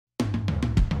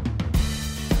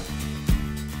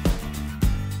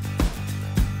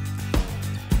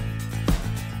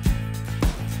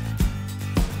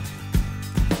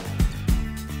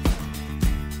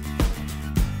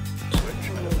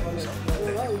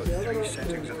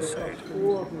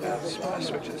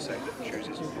switch to the side that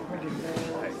chooses medium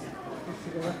high.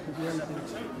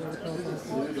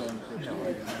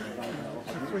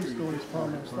 The 3 stories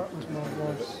farmhouse, that was my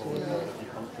wife's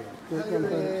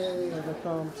the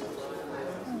farm.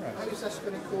 How is this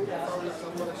going to cope with all the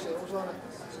number of cells on it?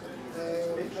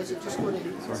 Is it just going to be...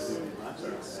 It's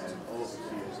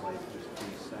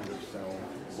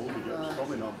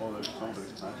probably not bothered, it's not very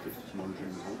fast, it's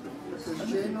monitoring the voltage.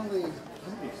 Because generally...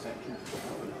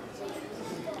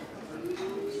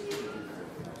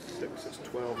 6, it's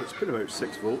 12, it's put about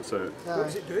 6 volts out. What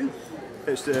does it do?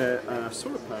 It's a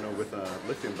solar panel with a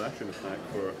lithium battery in the pack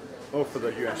for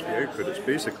the USB output. It's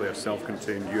basically a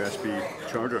self-contained USB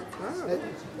charger.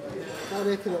 I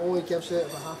reckon it only gives out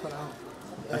about half an hour.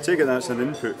 I take it that's an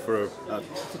input for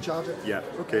To charge it? yeah,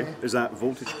 okay. Is that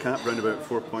voltage cap round about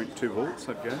 4.2 volts,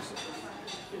 I'd guess?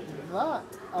 That,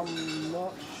 I'm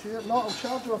not sure. No, I'll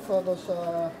charge off there's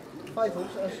 5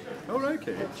 volts it is. Oh, right,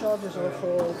 okay. It charges off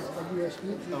a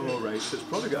USB. Oh, right, so it's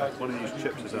probably got one of these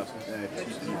chips as a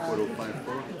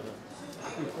TP4054.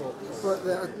 But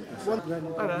the one...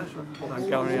 Hi there, I'm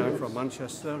Gary, I'm from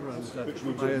Manchester and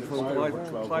I follow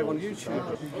Clive on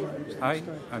YouTube. Hi,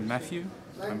 I'm Matthew.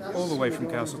 I'm all the way from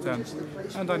Castletown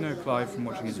and I know Clive from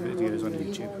watching his videos on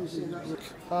YouTube.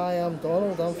 Hi, I'm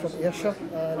Donald, I'm from Ayrshire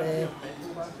and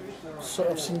sort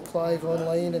of seen Clive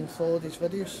online and followed his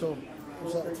videos, so I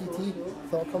was at a TT,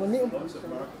 thought I'd come and meet him.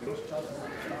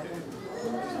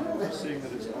 Saying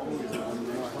that it's always on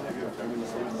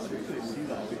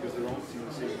because they're all seeing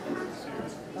the same thing.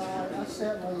 That's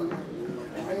certainly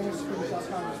any schools that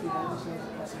can't be the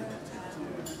same.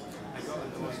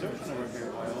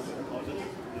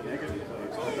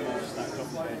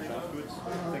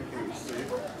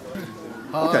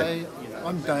 Hi,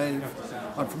 I'm Dave.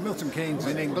 I'm from Milton Keynes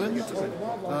in England.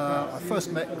 I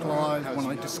first met Clive when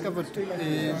I discovered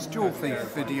his Jewel Thief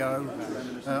video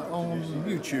on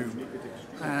YouTube,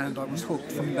 and I was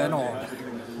hooked from then on,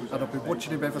 and I've been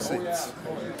watching him ever since.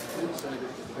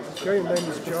 My name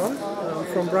is John, I'm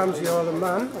from Ramsey, Isle of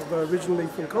Man, although originally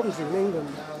from Coventry in England.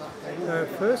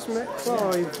 First met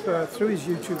Clive through his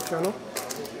YouTube channel,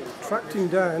 tracked him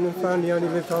down and found he only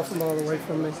lived half a mile away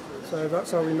from me, so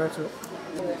that's how we met up.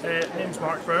 Name's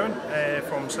Mark Brown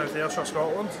from South Ayrshire,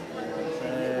 Scotland.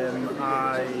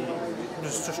 I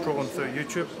was just scrolling through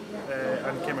YouTube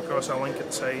and came across a link at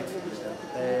the side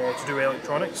to do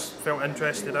electronics. Felt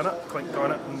interested in it, clicked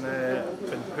on it and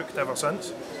been hooked ever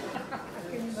since.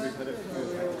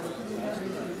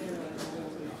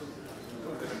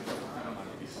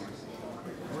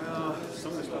 Well,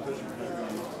 some of the stuff isn't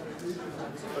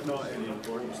but not any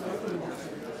important stuff.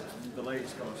 The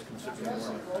lights cost considerably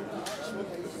more.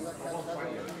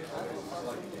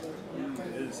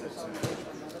 It is, it's just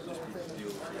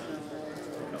deal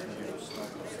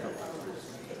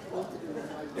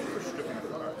for stripping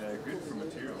apart, good for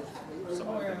materials. Some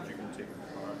of the things you can take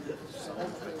apart, some of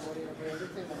it.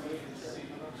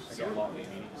 I get a lot of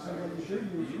meetings.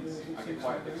 I get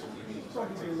quite a bit of meetings. So I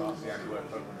can take off the actual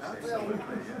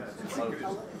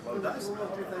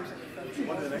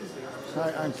Hi,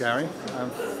 I'm Gary. I'm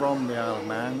from the Isle of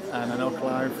Man, and I know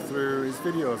Clive through his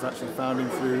videos. Actually found him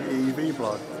through EV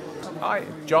blog. Hi,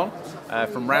 John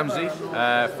from Ramsey.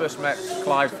 First met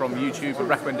Clive from YouTube, a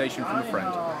recommendation from a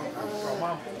friend.